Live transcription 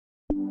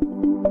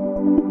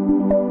The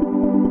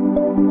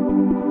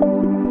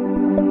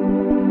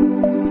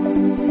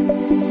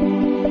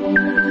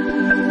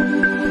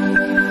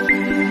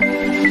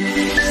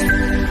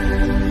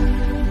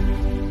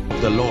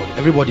Lord.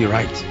 Everybody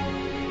write.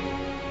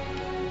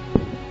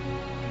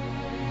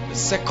 The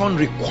second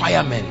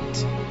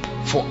requirement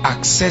for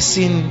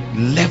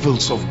accessing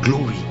levels of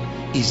glory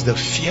is the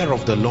fear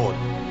of the Lord.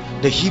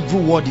 The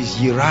Hebrew word is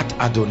Yirat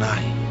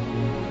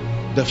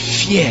Adonai. The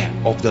fear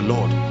of the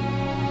Lord.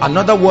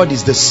 Another word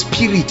is the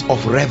spirit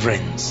of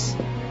reverence.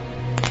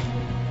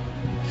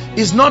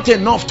 It's not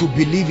enough to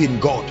believe in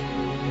God.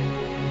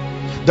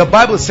 The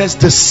Bible says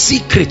the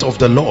secret of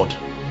the Lord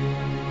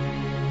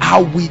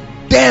are with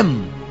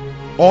them,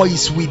 or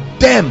is with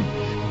them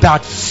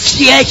that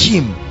fear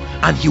him,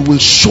 and he will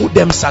show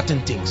them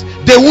certain things.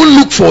 They will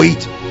look for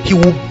it. He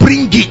will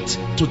bring it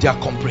to their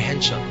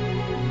comprehension.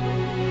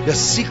 The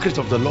secret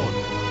of the Lord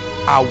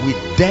are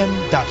with them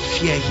that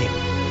fear him.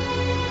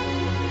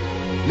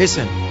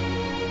 Listen,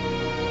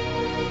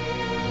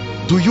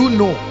 do you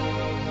know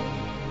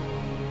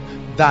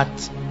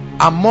that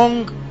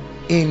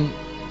in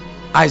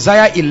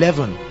Isaiah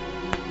 11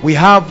 we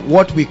have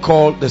what we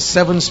call the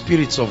 7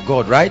 spirits of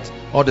God, right?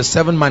 Or the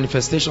 7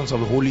 manifestations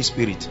of the Holy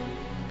Spirit.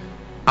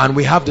 And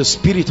we have the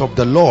spirit of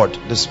the Lord,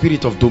 the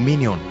spirit of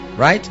dominion,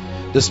 right?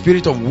 The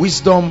spirit of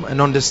wisdom and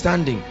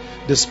understanding,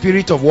 the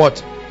spirit of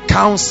what?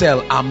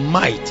 Counsel and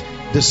might,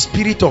 the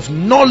spirit of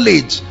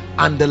knowledge,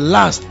 and the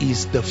last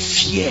is the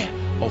fear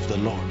of the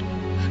Lord.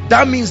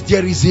 That means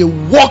there is a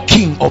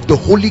working of the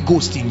Holy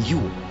Ghost in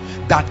you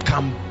that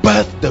can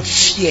birth the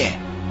fear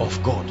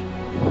of God.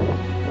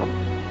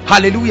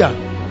 Hallelujah.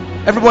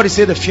 Everybody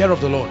say the fear of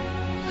the Lord.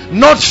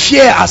 Not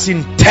fear as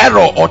in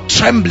terror or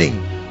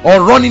trembling or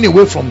running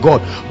away from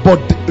God, but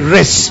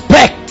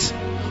respect,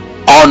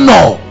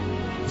 honor,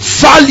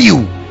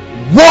 value,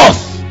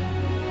 worth.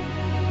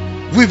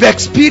 We've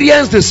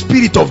experienced the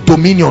spirit of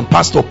dominion,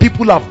 Pastor.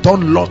 People have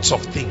done lots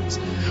of things.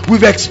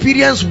 We've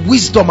experienced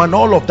wisdom and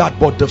all of that,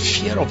 but the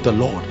fear of the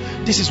Lord,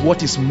 this is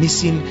what is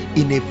missing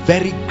in a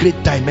very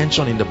great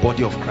dimension in the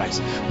body of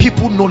Christ.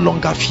 People no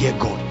longer fear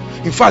God.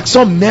 In fact,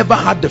 some never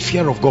had the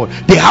fear of God.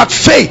 They had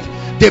faith.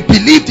 They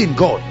believed in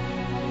God.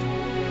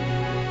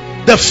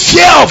 The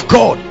fear of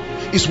God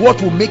is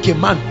what will make a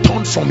man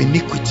turn from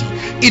iniquity.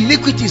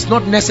 Iniquity is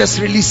not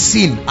necessarily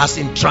sin as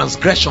in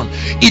transgression.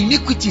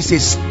 Iniquity is a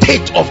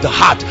state of the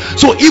heart.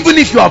 So even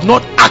if you have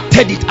not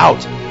acted it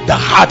out, the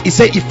heart, it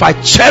says, if I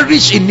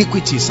cherish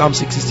iniquity, Psalm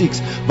 66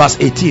 verse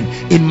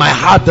 18, in my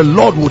heart the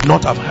Lord would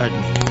not have heard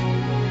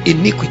me.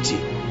 Iniquity,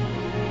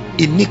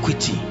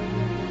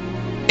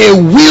 a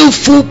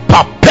willful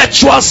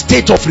perpetual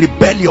state of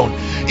rebellion.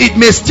 It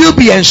may still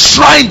be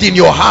enshrined in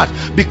your heart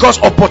because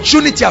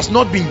opportunity has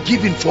not been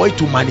given for it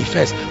to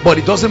manifest, but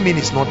it doesn't mean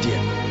it's not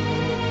there.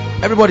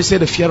 Everybody say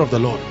the fear of the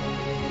Lord.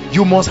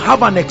 You must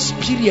have an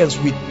experience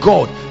with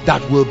God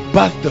that will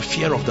birth the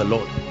fear of the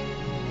Lord.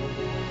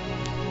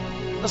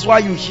 That's why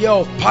you hear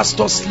of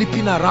pastors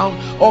sleeping around,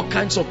 all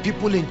kinds of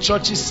people in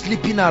churches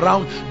sleeping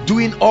around,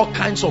 doing all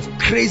kinds of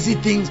crazy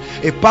things.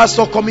 A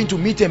pastor coming to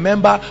meet a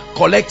member,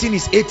 collecting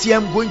his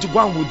ATM, going to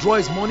go and withdraw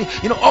his money.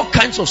 You know, all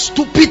kinds of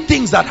stupid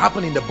things that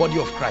happen in the body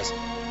of Christ.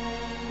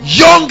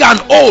 Young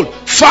and old,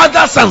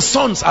 fathers and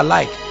sons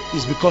alike,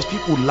 is because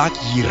people lack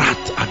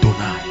Yirat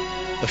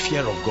Adonai, the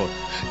fear of God.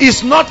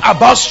 It's not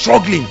about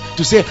struggling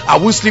to say, I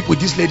won't sleep with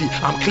this lady,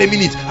 I'm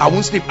claiming it, I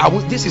won't sleep,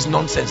 this is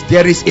nonsense.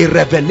 There is a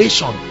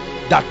revelation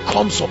that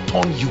comes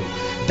upon you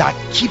that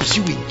keeps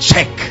you in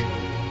check.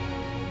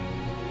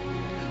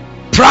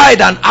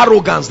 Pride and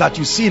arrogance that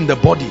you see in the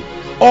body,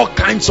 all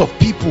kinds of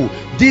people,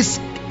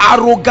 this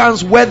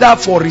arrogance, whether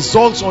for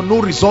results or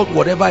no result,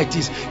 whatever it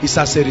is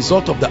as a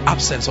result of the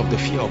absence of the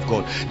fear of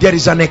God. There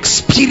is an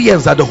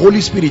experience that the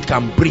Holy Spirit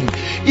can bring,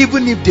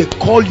 even if they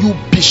call you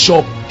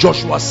Bishop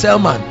Joshua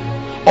Selman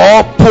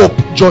or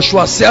Pope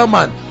Joshua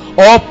Selman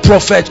or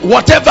prophet,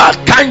 whatever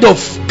kind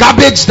of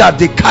garbage that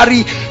they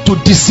carry to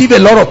deceive a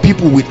lot of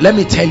people with. Let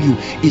me tell you,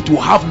 it will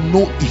have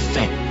no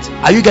effect.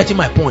 Are you getting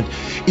my point?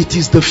 It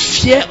is the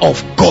fear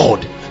of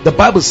God. The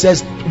Bible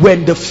says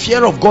when the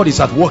fear of God is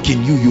at work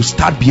in you, you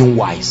start being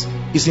wise.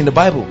 It's in the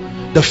Bible.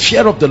 The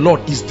fear of the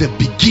Lord is the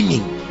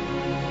beginning.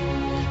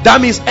 That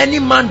means any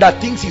man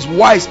that thinks he's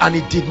wise and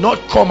it did not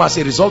come as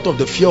a result of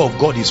the fear of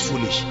God is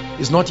foolish.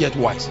 Is not yet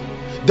wise.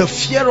 The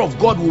fear of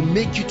God will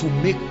make you to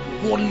make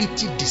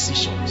quality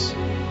decisions.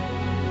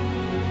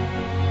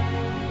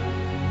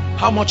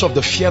 How much of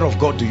the fear of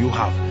God do you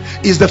have?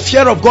 Is the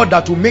fear of God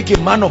that will make a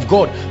man of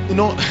God, you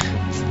know,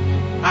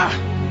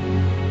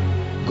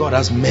 God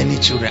has many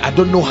children. I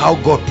don't know how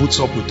God puts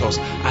up with us.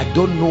 I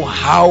don't know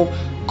how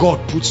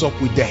God puts up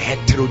with the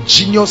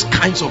heterogeneous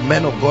kinds of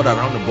men of God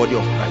around the body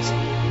of Christ.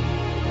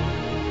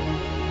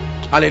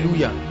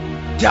 Hallelujah.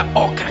 There are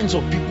all kinds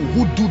of people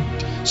who do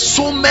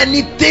so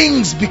many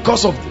things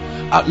because of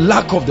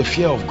lack of the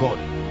fear of God.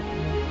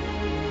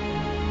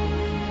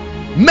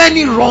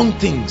 Many wrong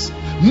things,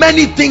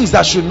 many things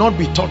that should not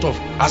be thought of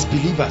as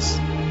believers.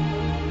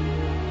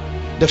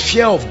 The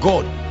fear of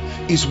God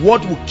is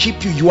what will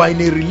keep you. You are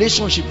in a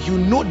relationship, you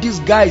know this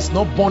guy is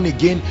not born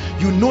again,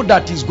 you know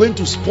that he's going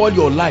to spoil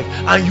your life,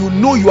 and you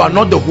know you are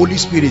not the Holy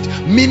Spirit,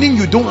 meaning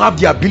you don't have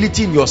the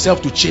ability in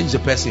yourself to change the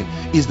person.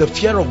 It's the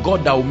fear of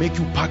God that will make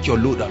you pack your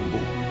load and go.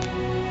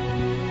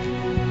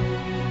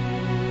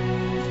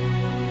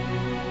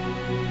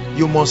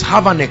 You must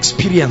have an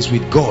experience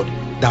with God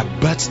that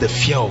births the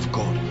fear of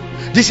God.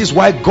 This is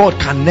why God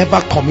can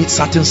never commit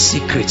certain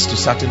secrets to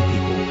certain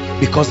people,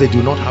 because they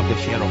do not have the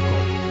fear of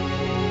God.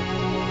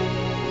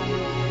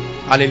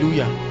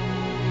 Hallelujah.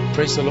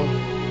 Praise the Lord.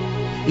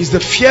 It's the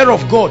fear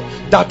of God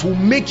that will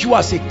make you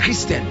as a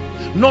Christian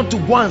not to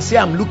go and say,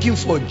 I'm looking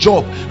for a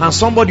job, and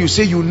somebody will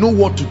say, you know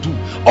what to do.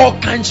 All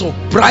kinds of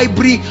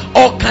bribery,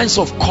 all kinds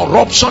of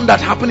corruption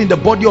that happen in the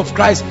body of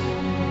Christ.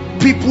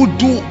 People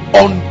do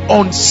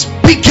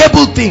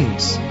unspeakable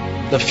things.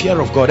 The fear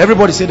of God.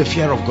 Everybody say the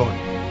fear of God.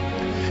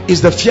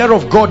 It's the fear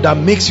of God that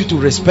makes you to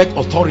respect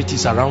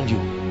authorities around you.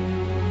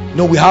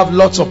 No, we have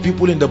lots of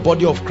people in the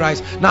body of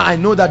Christ. Now I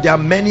know that there are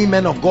many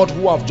men of God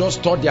who have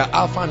just taught their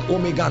Alpha and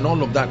Omega and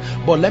all of that.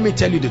 But let me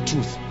tell you the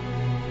truth.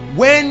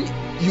 When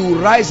you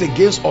rise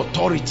against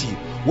authority,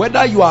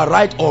 whether you are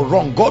right or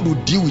wrong, God will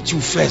deal with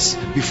you first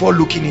before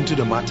looking into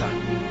the matter.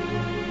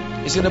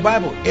 It's in the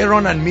Bible.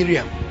 Aaron and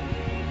Miriam.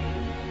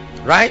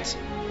 Right?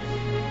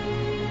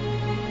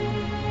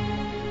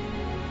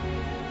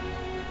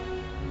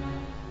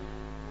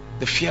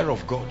 The fear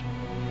of God.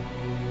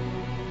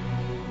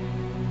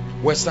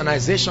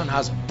 Westernization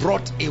has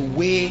brought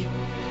away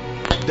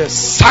the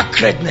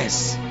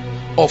sacredness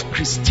of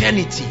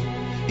Christianity.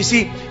 You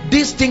see,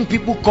 this thing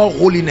people call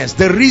holiness,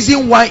 the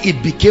reason why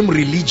it became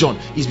religion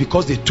is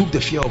because they took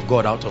the fear of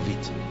God out of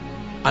it,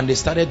 and they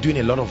started doing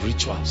a lot of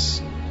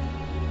rituals.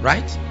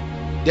 Right?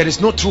 There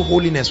is no true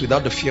holiness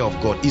without the fear of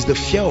God. It's the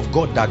fear of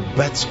God that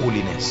births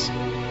holiness.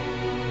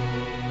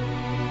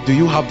 Do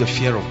you have the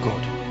fear of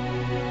God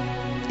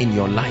in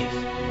your life?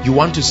 You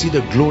want to see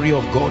the glory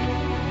of God?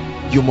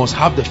 You must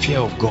have the fear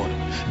of God.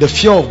 The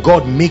fear of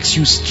God makes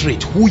you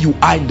straight. Who you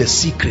are in the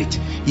secret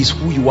is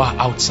who you are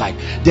outside.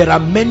 There are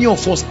many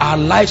of us, our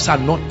lives are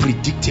not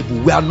predictable.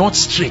 We are not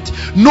straight.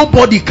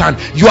 Nobody can.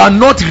 You are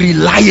not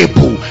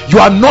reliable. You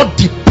are not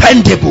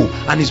dependable.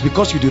 And it's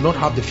because you do not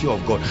have the fear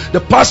of God. The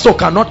pastor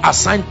cannot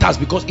assign tasks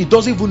because he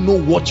doesn't even know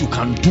what you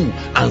can do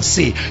and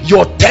say.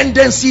 Your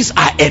tendencies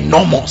are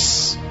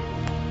enormous.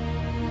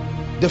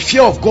 The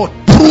fear of God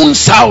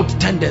prunes out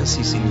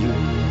tendencies in you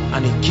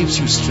and it keeps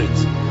you straight.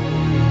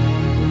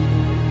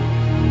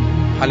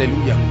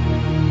 Hallelujah.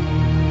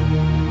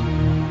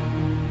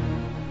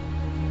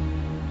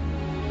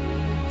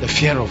 The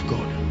fear of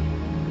God.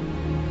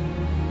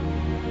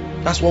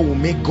 That's what will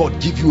make God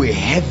give you a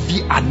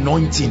heavy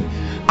anointing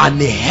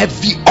and a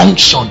heavy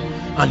unction,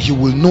 and He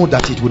will know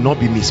that it will not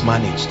be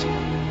mismanaged.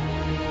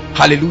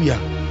 Hallelujah.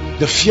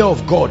 The fear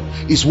of God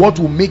is what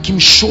will make Him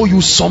show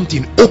you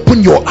something,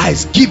 open your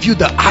eyes, give you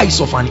the eyes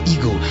of an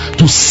eagle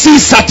to see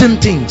certain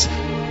things.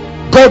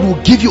 God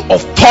will give you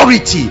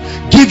authority,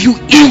 give you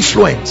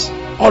influence.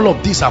 All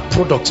of these are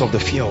products of the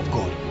fear of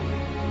God.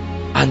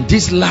 And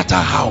this latter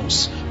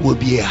house will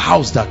be a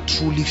house that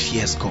truly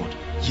fears God.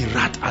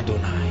 Yirat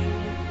Adonai.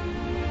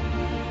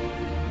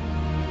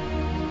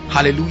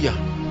 Hallelujah.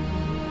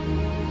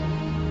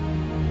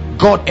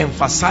 God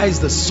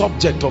emphasized the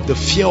subject of the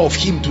fear of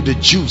Him to the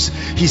Jews.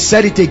 He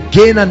said it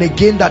again and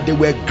again that there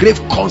were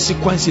grave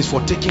consequences for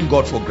taking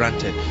God for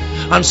granted.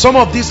 And some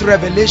of these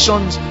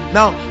revelations,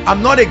 now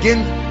I'm not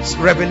against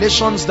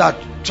revelations that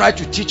try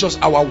to teach us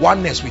our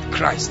oneness with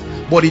Christ,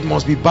 but it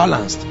must be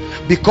balanced,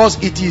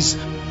 because it is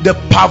the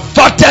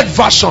perverted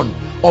version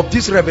of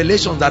this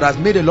revelation that has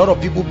made a lot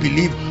of people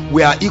believe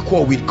we are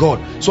equal with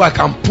God, so I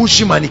can push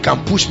Him and He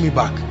can push me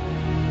back.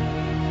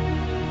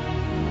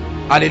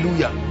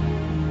 Hallelujah.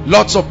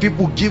 Lots of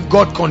people give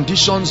God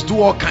conditions,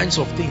 do all kinds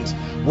of things.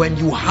 When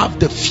you have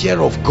the fear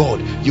of God,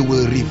 you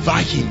will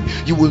revere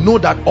Him. You will know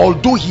that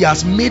although He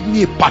has made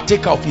me a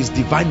partaker of His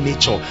divine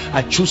nature,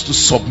 I choose to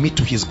submit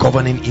to His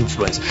governing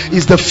influence.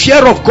 It's the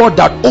fear of God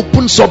that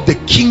opens up the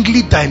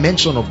kingly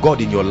dimension of God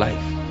in your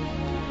life.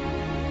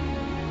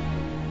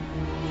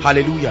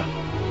 Hallelujah.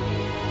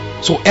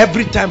 So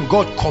every time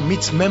God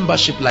commits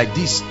membership like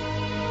this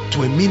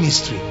to a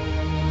ministry,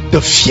 the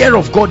fear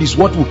of God is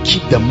what will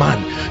keep the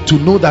man to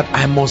know that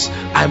I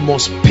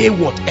must pay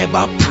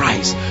whatever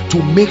price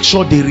to make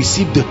sure they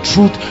receive the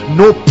truth.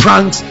 No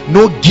pranks,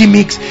 no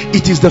gimmicks.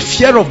 It is the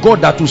fear of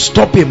God that will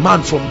stop a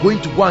man from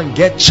going to go and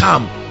get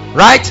charm,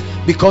 right?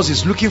 Because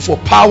he's looking for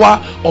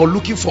power or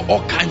looking for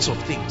all kinds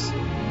of things.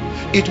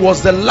 It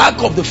was the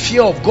lack of the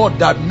fear of God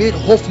that made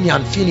Hophni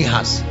and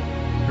Phinehas.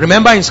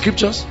 Remember in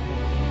scriptures,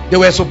 they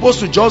were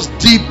supposed to just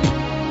dip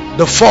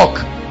the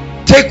fork,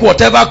 take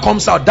whatever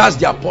comes out, that's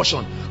their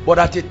portion. But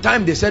at a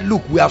time they said,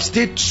 look, we have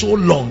stayed so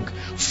long.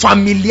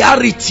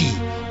 Familiarity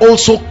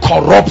also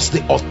corrupts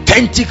the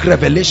authentic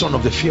revelation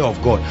of the fear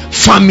of God.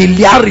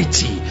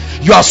 Familiarity.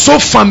 You are so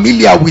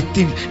familiar with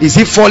it. Is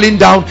it falling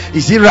down?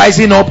 Is it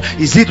rising up?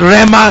 Is it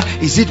Rema?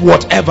 Is it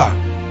whatever?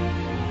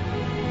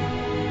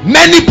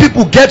 Many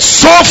people get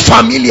so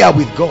familiar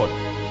with God.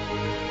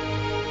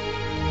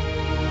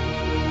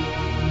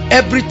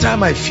 Every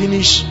time I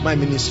finish my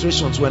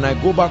ministrations, when I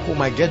go back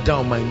home, I get down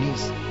on my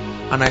knees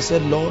and I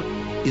said, Lord,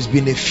 it's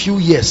been a few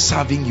years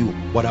serving you,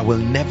 but I will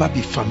never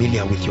be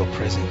familiar with your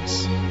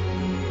presence.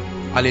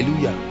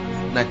 Hallelujah.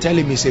 And I tell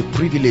him it's a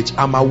privilege.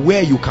 I'm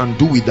aware you can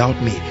do without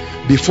me.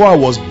 Before I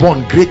was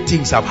born, great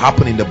things have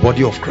happened in the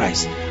body of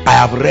Christ. I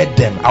have read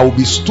them. I will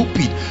be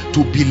stupid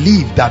to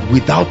believe that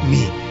without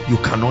me you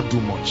cannot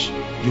do much.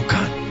 You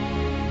can.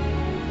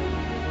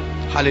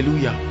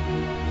 Hallelujah.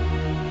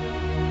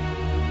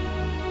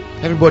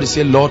 Everybody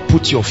say, Lord,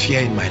 put your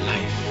fear in my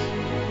life.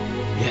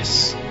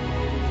 Yes,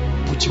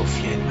 put your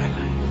fear in my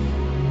life.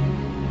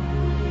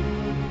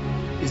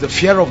 It's the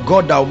fear of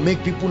God that will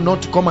make people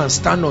not to come and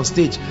stand on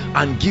stage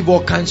and give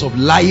all kinds of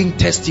lying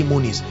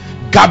testimonies,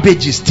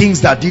 garbages,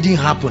 things that didn't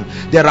happen.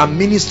 There are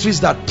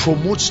ministries that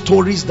promote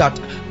stories that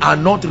are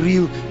not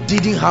real,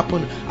 didn't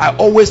happen. I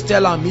always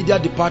tell our media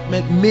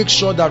department, make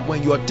sure that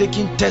when you are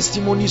taking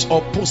testimonies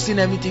or posting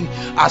anything,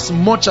 as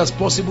much as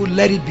possible,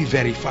 let it be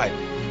verified.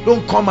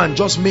 Don't come and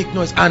just make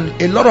noise.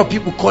 And a lot of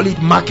people call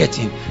it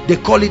marketing, they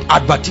call it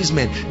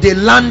advertisement. They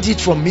learned it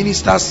from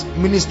ministers,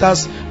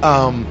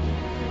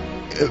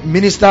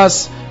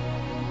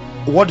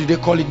 what do they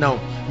call it now?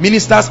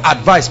 Ministers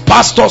advice,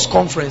 pastors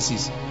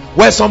conferences,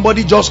 where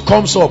somebody just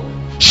comes up,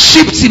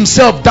 ships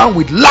himself down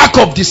with lack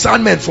of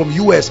discernment from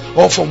US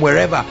or from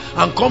wherever,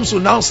 and comes to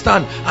now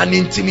stand and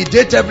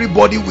intimidate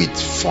everybody with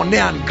phone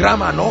and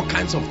grammar and all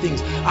kinds of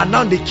things. And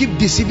now they keep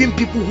deceiving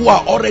people who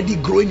are already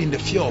growing in the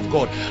fear of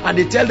God, and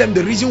they tell them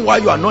the reason why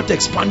you are not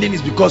expanding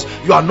is because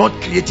you are not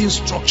creating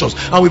structures.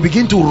 And we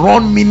begin to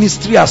run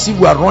ministry as if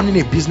we are running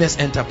a business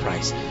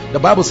enterprise. The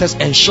Bible says,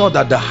 ensure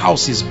that the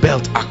house is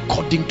built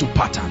according to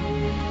pattern.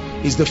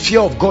 It's the fear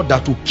of God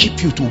that will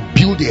keep you to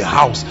build a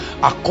house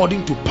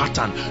according to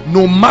pattern,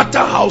 no matter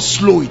how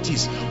slow it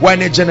is. We're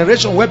in a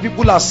generation where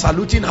people are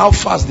saluting how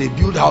fast they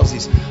build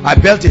houses. I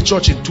built a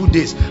church in 2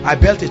 days. I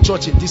built a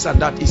church in this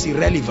and that. Is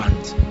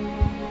irrelevant.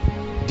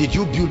 Did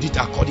you build it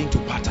according to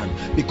pattern?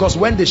 Because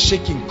when the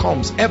shaking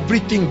comes,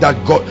 everything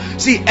that God,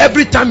 see,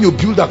 every time you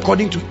build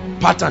according to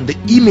pattern, the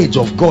image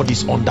of God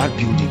is on that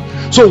building.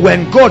 So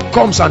when God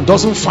comes and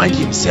doesn't find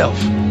himself,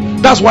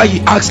 that's why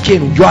he asked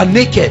Cain, you are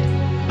naked.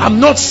 I'm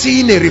not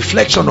seeing a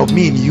reflection of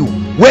me in you.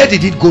 Where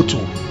did it go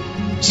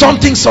to?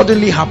 Something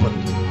suddenly happened.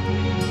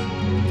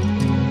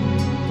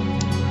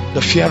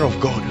 The fear of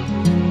God.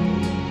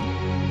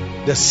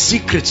 The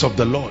secrets of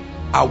the Lord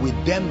are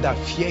with them that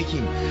fear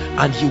him,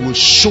 and he will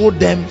show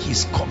them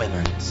his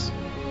covenants.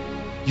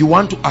 You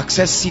want to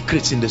access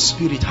secrets in the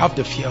spirit, have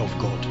the fear of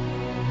God.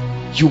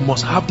 You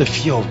must have the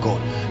fear of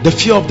God. The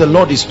fear of the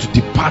Lord is to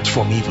depart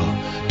from evil,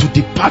 to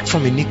depart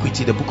from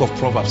iniquity. The book of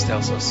Proverbs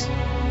tells us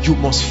you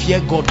must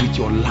fear God with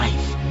your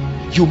life.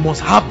 You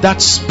must have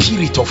that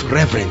spirit of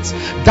reverence,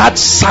 that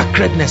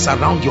sacredness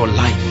around your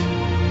life.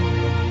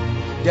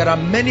 There are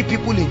many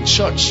people in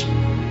church,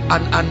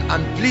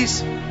 and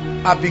please,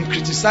 I've been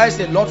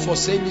criticized a lot for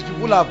saying this.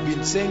 People have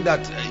been saying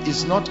that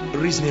it's not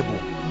reasonable.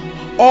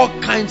 All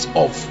kinds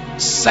of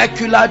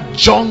secular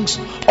junks,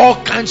 all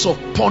kinds of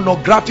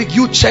pornographic.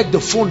 You check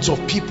the phones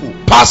of people.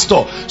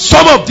 Pastor,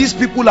 some of these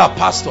people are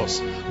pastors.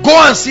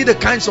 Go and see the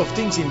kinds of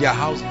things in their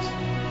houses.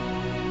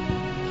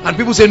 And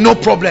people say no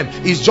problem,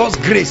 it's just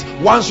grace.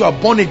 Once you are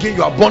born again,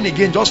 you are born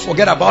again. Just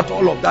forget about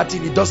all of that.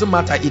 It doesn't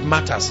matter. It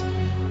matters.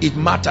 It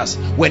matters.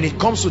 When it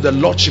comes to the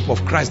lordship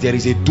of Christ, there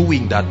is a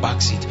doing that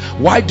backs it.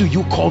 Why do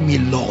you call me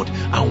Lord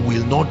and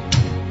will not do?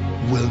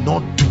 Will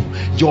not do.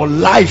 Your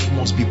life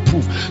must be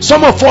proof.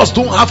 Some of us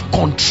don't have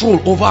control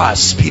over our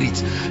spirit.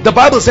 The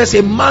Bible says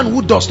a man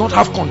who does not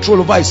have control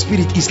over his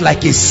spirit is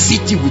like a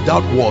city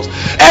without walls.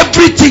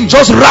 Everything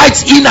just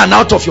rides in and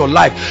out of your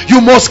life.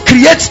 You must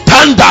create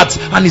standards,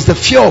 and it's the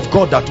fear of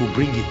God that will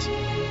bring it.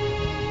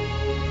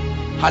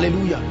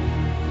 Hallelujah.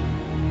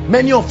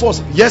 Many of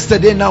us,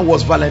 yesterday now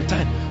was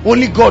Valentine.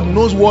 Only God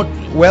knows what,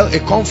 well, a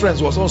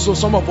conference was also,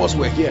 some of us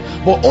were here,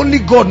 but only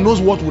God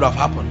knows what would have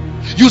happened.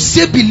 You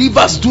see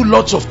believers do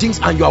lots of things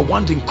and you are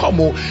wondering, come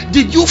on,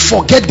 did you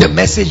forget the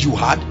message you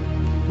had?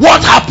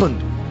 What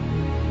happened?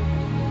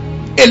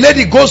 A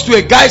lady goes to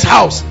a guy's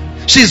house.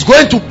 She's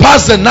going to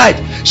pass the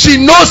night.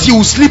 She knows he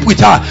will sleep with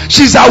her.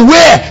 She's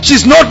aware.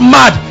 She's not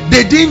mad.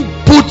 They didn't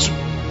put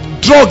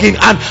drug in,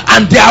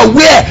 and they are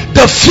aware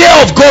the fear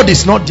of God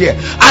is not there.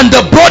 And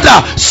the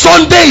brother,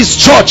 Sunday is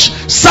church,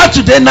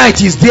 Saturday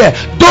night is there.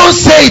 Don't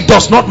say it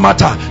does not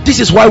matter. This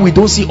is why we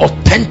don't see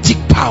authentic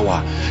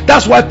power.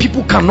 That's why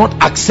people cannot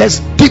access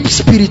deep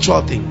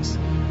spiritual things.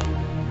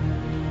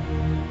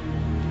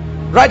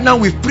 Right now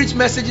we've preached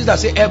messages that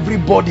say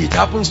everybody, it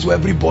happens to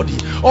everybody.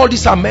 All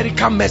these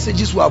American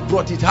messages we have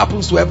brought, it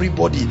happens to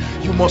everybody.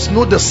 You must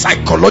know the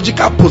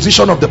psychological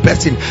position of the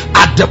person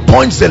at the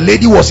point the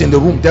lady was in the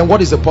room. Then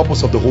what is the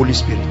purpose of the Holy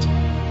Spirit?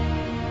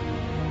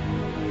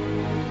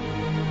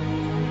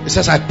 It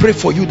says, I pray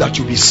for you that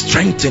you be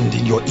strengthened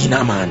in your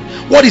inner man.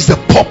 What is the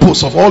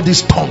purpose of all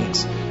these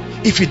tongues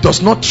if it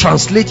does not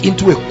translate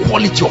into a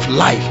quality of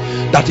life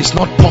that is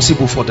not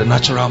possible for the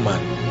natural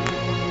man?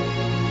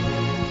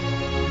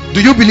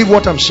 Do you believe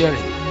what I'm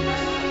sharing?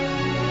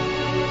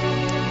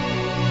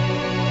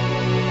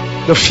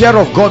 The fear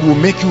of God will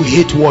make you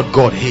hate what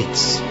God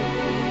hates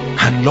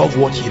and love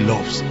what he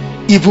loves,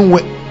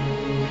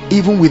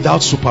 even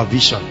without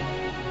supervision.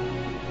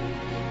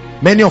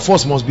 Many of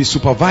us must be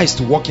supervised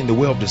to walk in the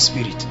way of the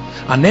Spirit,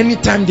 and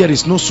anytime there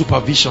is no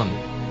supervision,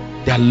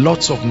 there are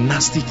lots of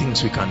nasty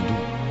things we can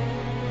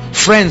do.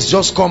 Friends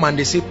just come and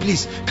they say,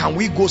 please, can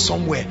we go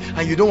somewhere?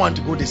 And you don't want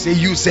to go. They say,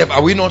 you said,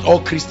 are we not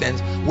all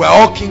Christians? We're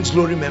all King's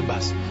Glory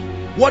members.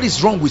 What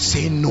is wrong with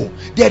saying no?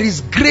 There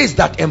is grace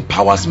that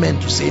empowers men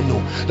to say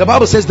no. The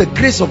Bible says the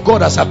grace of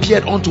God has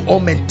appeared unto all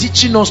men,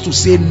 teaching us to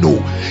say no.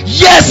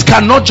 Yes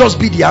cannot just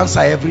be the answer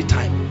every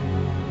time.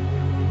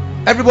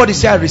 Everybody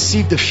say, I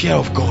receive the fear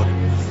of God.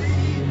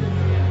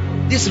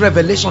 This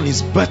revelation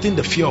is birthing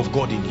the fear of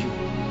God in you.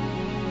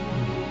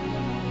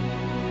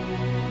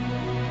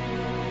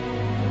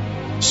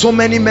 So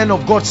many men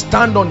of God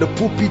stand on the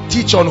pulpit,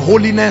 teach on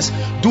holiness,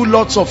 do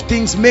lots of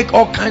things, make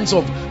all kinds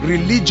of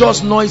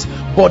religious noise,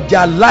 but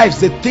their lives,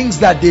 the things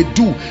that they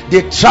do,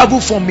 they travel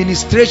for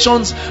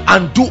ministrations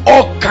and do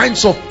all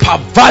kinds of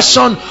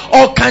perversion,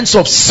 all kinds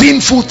of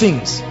sinful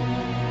things.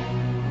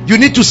 You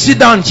need to sit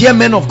down and hear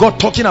men of God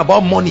talking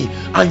about money,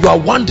 and you are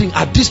wondering,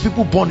 are these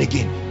people born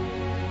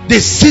again? They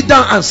sit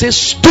down and say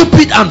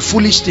stupid and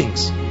foolish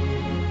things.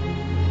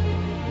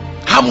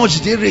 How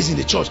much did they raise in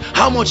the church?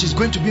 How much is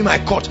going to be my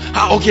cut?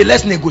 Okay,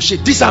 let's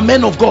negotiate. These are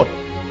men of God,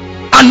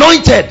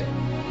 anointed,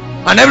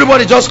 and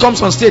everybody just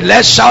comes on stage.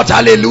 Let's shout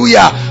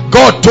hallelujah.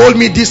 God told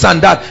me this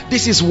and that.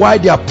 This is why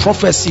their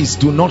prophecies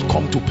do not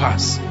come to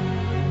pass.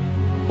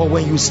 But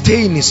when you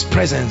stay in his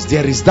presence,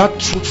 there is that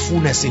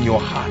truthfulness in your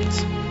heart.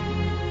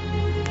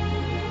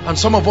 And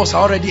some of us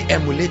are already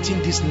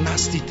emulating these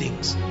nasty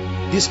things.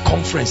 This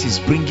conference is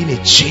bringing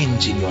a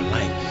change in your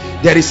life.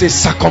 There is a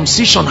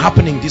circumcision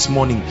happening this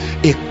morning,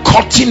 a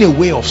cutting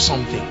away of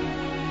something.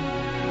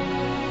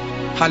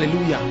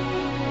 Hallelujah.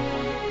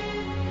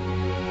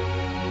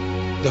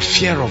 The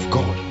fear of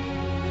God.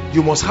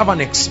 You must have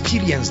an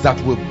experience that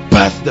will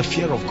birth the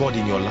fear of God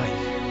in your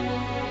life.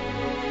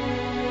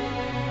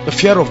 The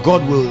fear of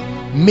God will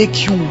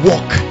make you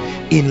walk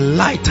in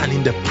light and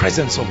in the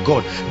presence of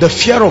God. The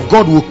fear of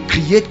God will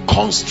create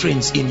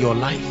constraints in your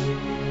life.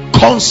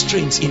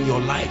 Constraints in your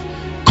life.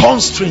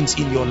 Constraints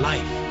in your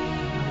life.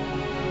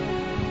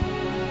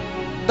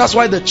 That's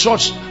why the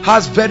church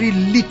has very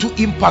little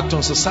impact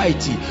on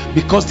society,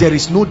 because there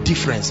is no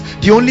difference.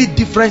 The only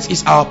difference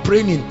is our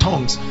praying in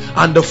tongues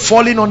and the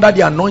falling under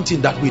the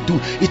anointing that we do.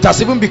 It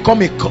has even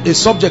become a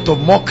subject of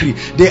mockery.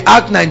 They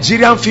act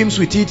Nigerian films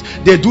with it.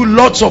 They do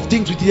lots of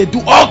things with it. They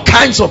do all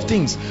kinds of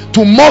things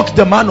to mock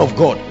the man of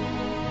God.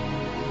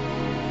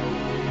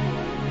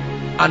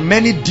 And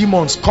many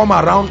demons come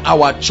around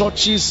our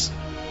churches.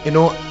 You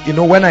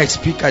know, when I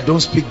speak, I don't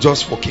speak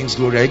just for King's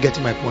Glory. Are you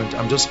getting my point?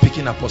 I'm just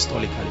speaking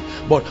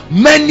apostolically. But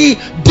many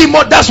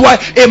demons, that's why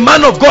a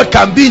man of God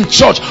can be in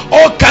church.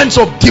 All kinds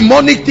of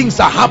demonic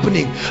things are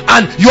happening.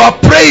 And you are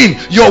praying,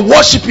 you're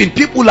worshiping,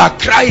 people are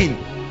crying.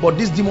 But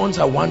these demons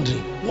are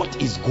wondering,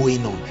 what is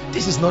going on?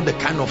 This is not the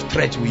kind of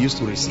threat we used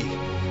to receive.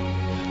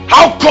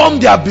 How come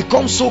they have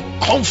become so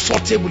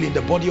comfortable in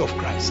the body of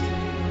Christ?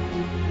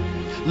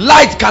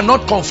 Light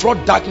cannot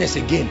confront darkness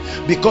again,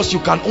 because you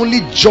can only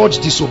judge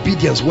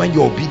disobedience when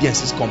your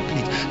obedience is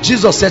complete.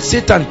 Jesus said,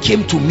 Satan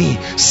came to me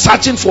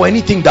searching for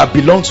anything that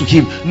belongs to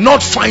him,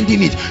 not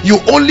finding it. You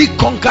only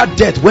conquer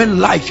death when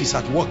life is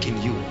at work in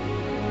you.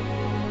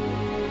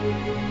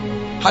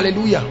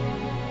 Hallelujah.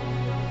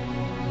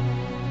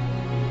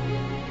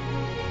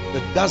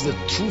 That's the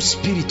true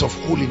spirit of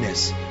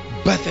holiness,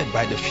 birthed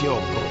by the fear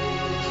of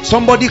God.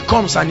 Somebody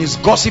comes and is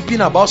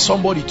gossiping about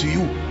somebody to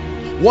you.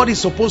 What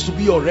is supposed to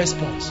be your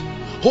response?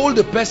 Hold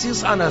the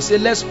person's hand and say,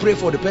 let's pray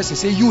for the person.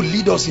 Say, you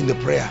lead us in the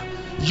prayer.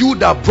 You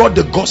that brought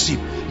the gossip,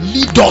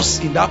 lead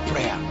us in that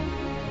prayer.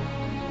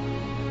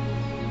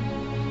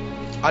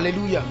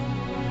 Hallelujah.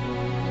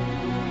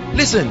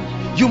 Listen,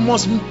 you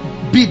must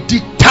be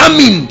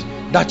determined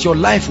that your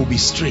life will be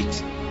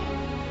straight.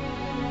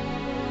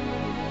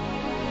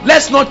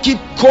 Let's not keep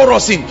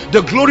chorusing the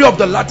glory of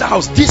the latter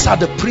house. These are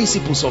the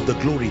principles of the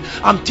glory.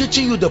 I'm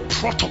teaching you the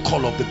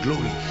protocol of the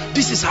glory.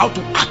 This is how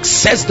to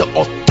access the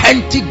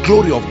authentic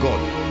glory of God.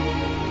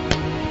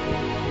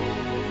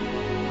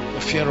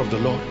 The fear of the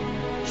Lord.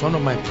 It's one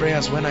of my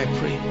prayers. When I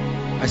pray,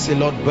 I say,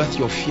 Lord, birth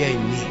your fear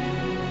in me.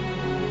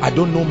 I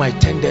don't know my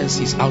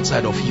tendencies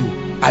outside of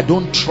you. I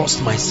don't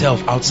trust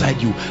myself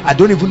outside you. I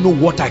don't even know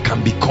what I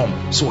can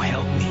become. So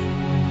help me.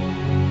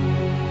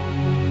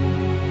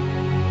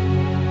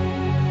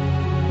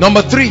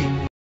 Number 3,